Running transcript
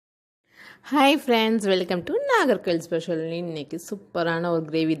Hi friends, welcome to Nagercoil special. இன்றைக்கி சூப்பரான ஒரு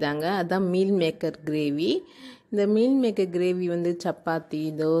கிரேவி தாங்க. அதுதான் மீல் மேக்கர் கிரேவி. இந்த மீல் மேக்கர் கிரேவி வந்து சப்பாத்தி,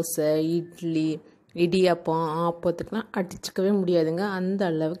 தோசை, இட்லி, இடியாப்பம், ஆப்பத்துக்கெலாம் அடிச்சுக்கவே முடியாதுங்க. அந்த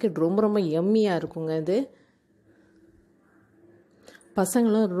அளவுக்கு ரொம்ப ரொம்ப எம்மியாக இருக்குங்க. இது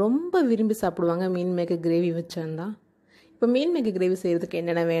பசங்களும் ரொம்ப விரும்பி சாப்பிடுவாங்க மீல் மேக்கர் கிரேவி வச்சாந்தா. இப்போ மீல் மேக்கர் கிரேவி செய்கிறதுக்கு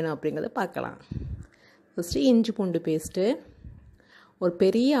என்னென்ன வேணும் அப்படிங்கிறத பார்க்கலாம். ஃபஸ்ட்டு இஞ்சி பூண்டு பேஸ்ட்டு, ஒரு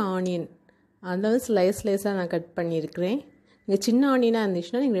பெரிய ஆனியன், அதாவது ஸ்லைஸாக நான் கட் பண்ணியிருக்கிறேன். நீங்கள் சின்ன ஆனியனாக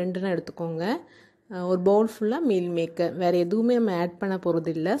இருந்துச்சுன்னா நீங்கள் 2 எடுத்துக்கோங்க. ஒரு பவுல் ஃபுல்லாக மீல் மேக்கர், வேறு எதுவுமே நம்ம ஆட் பண்ண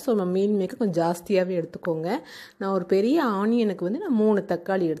போகிறது இல்லை. ஸோ நம்ம மீல் மேக்கர் கொஞ்சம் ஜாஸ்தியாகவே எடுத்துக்கோங்க. நான் ஒரு பெரிய ஆனியனுக்கு வந்து நான் 3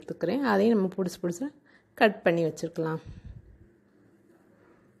 தக்காளி எடுத்துக்கிறேன். அதையும் நம்ம புதுசு கட் பண்ணி வச்சுருக்கலாம்.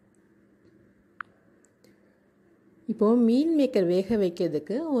 இப்போது மீல் மேக்கர் வேக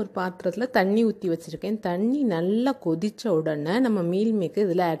வைக்கிறதுக்கு ஒரு பாத்திரத்தில் தண்ணி ஊற்றி வச்சுருக்கேன். தண்ணி நல்லா கொதித்த உடனே நம்ம மீல் மேக்கர்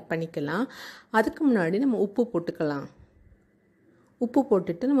இதில் ஆட் பண்ணிக்கலாம். அதுக்கு முன்னாடி நம்ம உப்பு போட்டுக்கலாம். உப்பு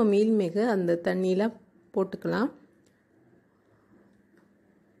போட்டுட்டு நம்ம மீல் மேக்கர் அந்த தண்ணியில் போட்டுக்கலாம்.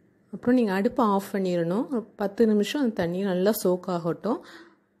 அப்புறம் நீங்கள் அடுப்பை ஆஃப் பண்ணிடணும். 10 நிமிஷம் அந்த தண்ணி நல்லா சோக் ஆகட்டும்.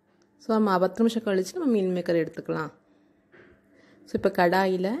 ஸோ நம்ம 10 நிமிஷம் கழித்து நம்ம மீல் மேக்கர் எடுத்துக்கலாம். ஸோ இப்போ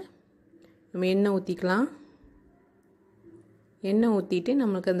கடாயில் நம்ம எண்ணெய் ஊற்றிக்கலாம். எண்ணெய் ஊற்றிட்டு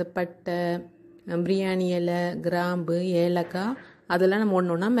நம்மளுக்கு அந்த பட்டை, பிரியாணி இலை, கிராம்பு, ஏலக்காய் அதெல்லாம் நம்ம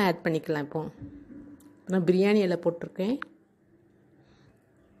ஒன்று ஒன்றா ஆட் பண்ணிக்கலாம். இப்போ நான் பிரியாணி இலை போட்டிருக்கேன்.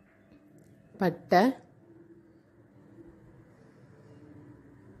 பட்டை,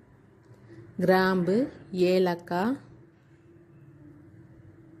 கிராம்பு, ஏலக்காய்,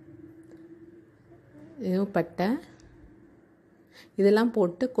 இதுவும் பட்டை, இதெல்லாம்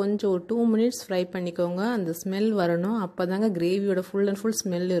போட்டு கொஞ்சம் ஒரு 2 மினிட்ஸ் ஃப்ரை பண்ணிக்கோங்க. அந்த ஸ்மெல் வரணும். அப்போ தாங்க கிரேவியோட ஃபுல் அண்ட் ஃபுல்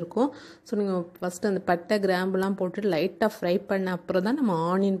ஸ்மெல் இருக்கும். ஸோ நீங்கள் ஃபஸ்ட்டு அந்த பட்டை, கிராம்புலாம் போட்டுட்டு லைட்டாக ஃப்ரை பண்ண அப்புறம் தான் நம்ம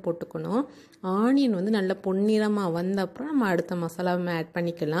ஆனியன் போட்டுக்கணும். ஆனியன் வந்து நல்லா பொன்னிறமாக வந்த அப்புறம் நம்ம அடுத்த மசாலாவை ஆட்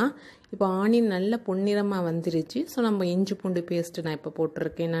பண்ணிக்கலாம். இப்போ ஆனியன் நல்லா பொன்னிறமாக வந்துருச்சு. ஸோ நம்ம இஞ்சி பூண்டு பேஸ்ட்டு நான் இப்போ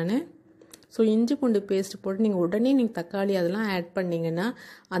போட்டிருக்கேன் நான். ஸோ இஞ்சி பூண்டு பேஸ்ட் போட்டு நீங்கள் உடனே தக்காளி அதெல்லாம் ஆட் பண்ணிங்கன்னா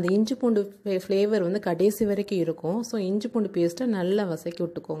அந்த இஞ்சி பூண்டு ஃப்ளேவர் வந்து கடைசி வரைக்கும் இருக்கும். ஸோ இஞ்சி பூண்டு பேஸ்ட்டை நல்லா வதக்கி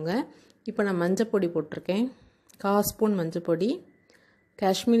விட்டுக்கோங்க. இப்போ நான் மஞ்சப்பொடி போட்டிருக்கேன். 1/4 ஸ்பூன் மஞ்சப்பொடி,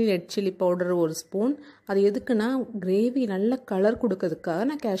 Kashmiri red chilli powder 1 spoon. அது எதுக்குன்னா கிரேவி நல்ல கலர் கொடுக்கறதுக்காக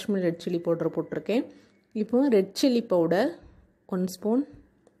நான் காஷ்மீரி ரெட் சில்லி பவுடர் போட்டிருக்கேன். இப்போ red chilli powder 1 spoon,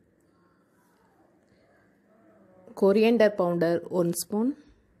 coriander powder 1 spoon,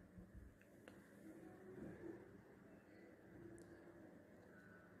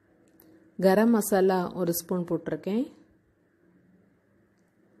 garam masala 1 spoon போட்டிருக்கேன்.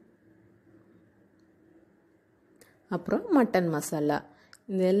 அப்புறம் மட்டன் மசாலா,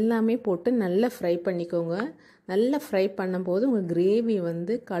 இது எல்லாமே போட்டு நல்லா ஃப்ரை பண்ணிக்கோங்க. நல்லா ஃப்ரை பண்ணும்போது உங்கள் கிரேவி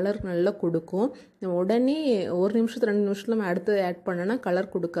வந்து கலர் நல்லா கொடுக்கும். உடனே 1 நிமிஷத்து 2 நிமிஷத்தில் நம்ம அடுத்து ஆட் பண்ணோன்னா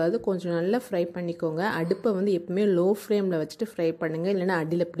கலர் கொடுக்காது. கொஞ்சம் நல்லா ஃப்ரை பண்ணிக்கோங்க. அடுப்பை வந்து எப்பவுமே லோ ஃப்ளேமில் வச்சுட்டு ஃப்ரை பண்ணுங்கள், இல்லைன்னா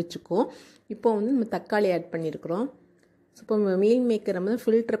அடியில் பிடிச்சிக்கும். இப்போ வந்து நம்ம தக்காளி ஆட் பண்ணியிருக்கிறோம். ஸோ இப்போ மீல் மேக்கரை வந்து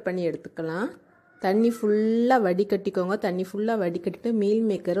ஃபில்டர் பண்ணி எடுத்துக்கலாம். தண்ணி ஃபுல்லாக வடிகட்டிக்கோங்க. தண்ணி ஃபுல்லாக வடிகட்டிட்டு மீல்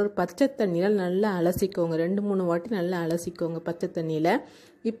மேக்கரை ஒரு பச்சை தண்ணியில் நல்லா அலசிக்கோங்க. 2-3 வாட்டி நல்லா அலசிக்கோங்க பச்சை தண்ணியில்.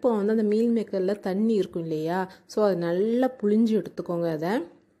 இப்போ வந்து அந்த மீல் மேக்கரில் தண்ணி இருக்கும் இல்லையா, ஸோ அது நல்லா புழிஞ்சு எடுத்துக்கோங்க. அதை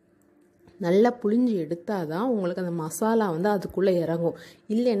நல்லா புழிஞ்சு எடுத்தால் தான் உங்களுக்கு அந்த மசாலா வந்து அதுக்குள்ளே இறங்கும்.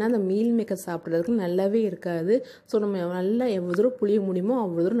 இல்லைன்னா அந்த மீல் மேக்கர் சாப்பிட்றதுக்கு நல்லாவே இருக்காது. ஸோ நம்ம நல்லா எவ்வளோ தூரம் புளிய முடியுமோ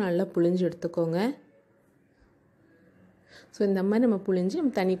அவ்வளோ தூரம் நல்லா புழிஞ்சு எடுத்துக்கோங்க. ஸோ இந்த மாதிரி நம்ம புழிஞ்சு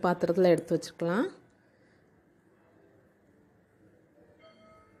நம்ம தனி பாத்திரத்தில் எடுத்து வச்சுக்கலாம்.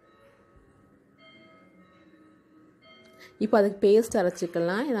 இப்போ அதுக்கு பேஸ்ட்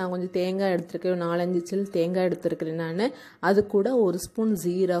அரைச்சிக்கலாம். நான் கொஞ்சம் தேங்காய் எடுத்துருக்கேன், 4-5 சில் தேங்காய் எடுத்துருக்கிறேன் நான். அது கூட 1 ஸ்பூன்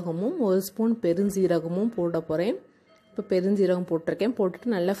ஜீரகமும் 1 ஸ்பூன் பெருஞ்சீரகமும் போட போகிறேன். இப்போ பெருஞ்சீரகம் போட்டிருக்கேன்.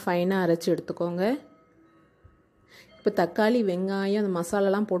 போட்டுட்டு நல்லா ஃபைனாக அரைச்சி எடுத்துக்கோங்க. இப்போ தக்காளி, வெங்காயம், அந்த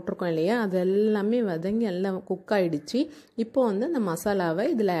மசாலாலாம் போட்டிருக்கோம் இல்லையா, அது எல்லாமே வதங்கி எல்லாம் குக் ஆகிடுச்சு. இப்போ வந்து அந்த மசாலாவை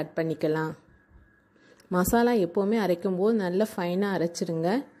இதில் ஆட் பண்ணிக்கலாம். மசாலா எப்போவுமே அரைக்கும்போது நல்லா ஃபைனாக அரைச்சிருங்க.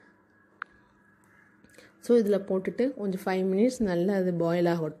 ஸோ இதில் போட்டுட்டு கொஞ்சம் 5 மினிட்ஸ் நல்லா அது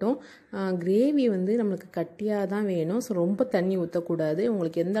பாயில் ஆகட்டும். கிரேவி வந்து நம்மளுக்கு கட்டியாக தான் வேணும். ஸோ ரொம்ப தண்ணி ஊற்றக்கூடாது.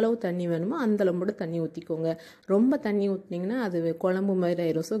 உங்களுக்கு எந்த அளவு தண்ணி வேணுமோ அந்தளவு மட்டும் தண்ணி ஊற்றிக்கோங்க. ரொம்ப தண்ணி ஊற்றினீங்கன்னா அது குழம்பு மாதிரி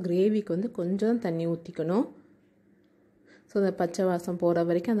ஆயிடும். ஸோ கிரேவிக்கு வந்து கொஞ்சம் தான் தண்ணி ஊற்றிக்கணும். ஸோ அந்த பச்சை வாசம் போகிற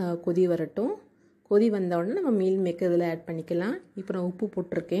வரைக்கும் அந்த கொதி வரட்டும். கொதி வந்த உடனே நம்ம மீல் மேக்கர் இதில் ஆட் பண்ணிக்கலாம். இப்போ நான் உப்பு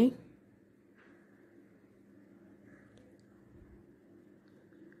போட்டிருக்கேன்.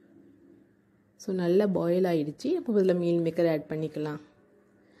 ஸோ நல்லா பாயில் ஆகிடுச்சு. அப்போ இதில் மீல் மேக்கர் ஆட் பண்ணிக்கலாம்.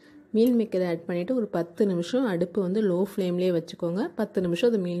 மீல் மேக்கரை ஆட் பண்ணிவிட்டு ஒரு 10 நிமிஷம் அடுப்பு வந்து லோ ஃப்ளேம்லேயே வச்சுக்கோங்க. 10 நிமிஷம்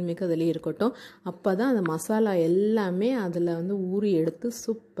அது மீல் மேக்கர் அதிலே இருக்கட்டும். அப்போ தான் அந்த மசாலா எல்லாமே அதில் வந்து ஊறி எடுத்து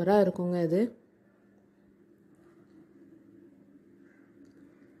சூப்பராக இருக்குங்க அது.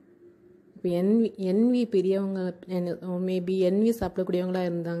 இப்போ என்வி பெரியவங்க மேபி என்வி சாப்பிடக்கூடியவங்களாக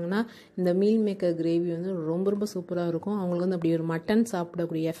இருந்தாங்கன்னா இந்த மீல் மேக்கர் கிரேவி வந்து ரொம்ப ரொம்ப சூப்பராக இருக்கும். அவங்களுக்கு வந்து அப்படி ஒரு மட்டன்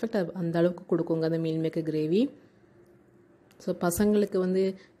சாப்பிடக்கூடிய எஃபெக்ட் அந்த அளவுக்கு கொடுக்குங்க அந்த மீல் மேக்கர் கிரேவி. ஸோ பசங்களுக்கு வந்து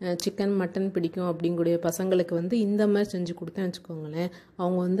சிக்கன் மட்டன் பிடிக்கும் அப்படிங்கக்கூடிய பசங்களுக்கு வந்து இந்த மாதிரி செஞ்சு கொடுத்தேன்னு வச்சுக்கோங்களேன்,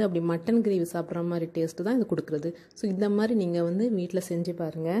 அவங்க வந்து அப்படி மட்டன் கிரேவி சாப்பிட்ற மாதிரி டேஸ்ட்டு தான் இது கொடுக்குறது. ஸோ இந்த மாதிரி நீங்கள் வந்து வீட்டில் செஞ்சு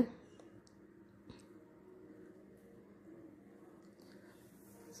பாருங்கள்.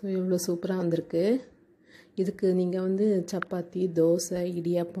 ஸோ இவ்வளோ சூப்பராக வந்திருக்கு. இதுக்கு நீங்கள் வந்து சப்பாத்தி, தோசை,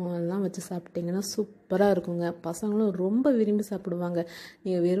 இடியாப்பம் அதெல்லாம் வச்சு சாப்பிட்டிங்கன்னா சூப்பராக இருக்குங்க. பசங்களும் ரொம்ப விரும்பி சாப்பிடுவாங்க.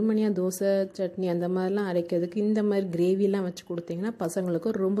 நீங்கள் வெறுமனையாக தோசை, சட்னி அந்த மாதிரிலாம் அரைக்கிறதுக்கு இந்த மாதிரி கிரேவிலாம் வச்சு கொடுத்தீங்கன்னா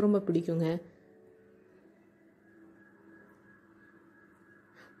பசங்களுக்கும் ரொம்ப ரொம்ப பிடிக்குங்க.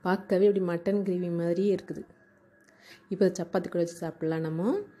 பார்க்கவே இப்படி மட்டன் கிரேவி மாதிரியே இருக்குது. இப்போ சப்பாத்தி கூட வச்சு சாப்பிட்லாம்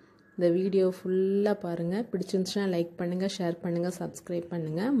நம்ம. இந்த வீடியோ ஃபுல்லாக பாருங்கள். பிடிச்சிருந்துச்சுன்னா லைக் பண்ணுங்கள், ஷேர் பண்ணுங்கள், சப்ஸ்கிரைப்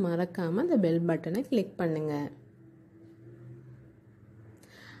பண்ணுங்கள். மறக்காமல் அந்த பெல் பட்டனை கிளிக் பண்ணுங்கள்.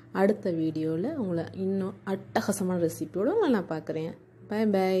 அடுத்த வீடியோவில் உங்களை இன்னும் அட்டகாசமான ரெசிபியோடு உங்களை நான் பார்க்குறேன். By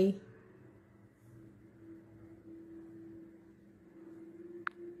by.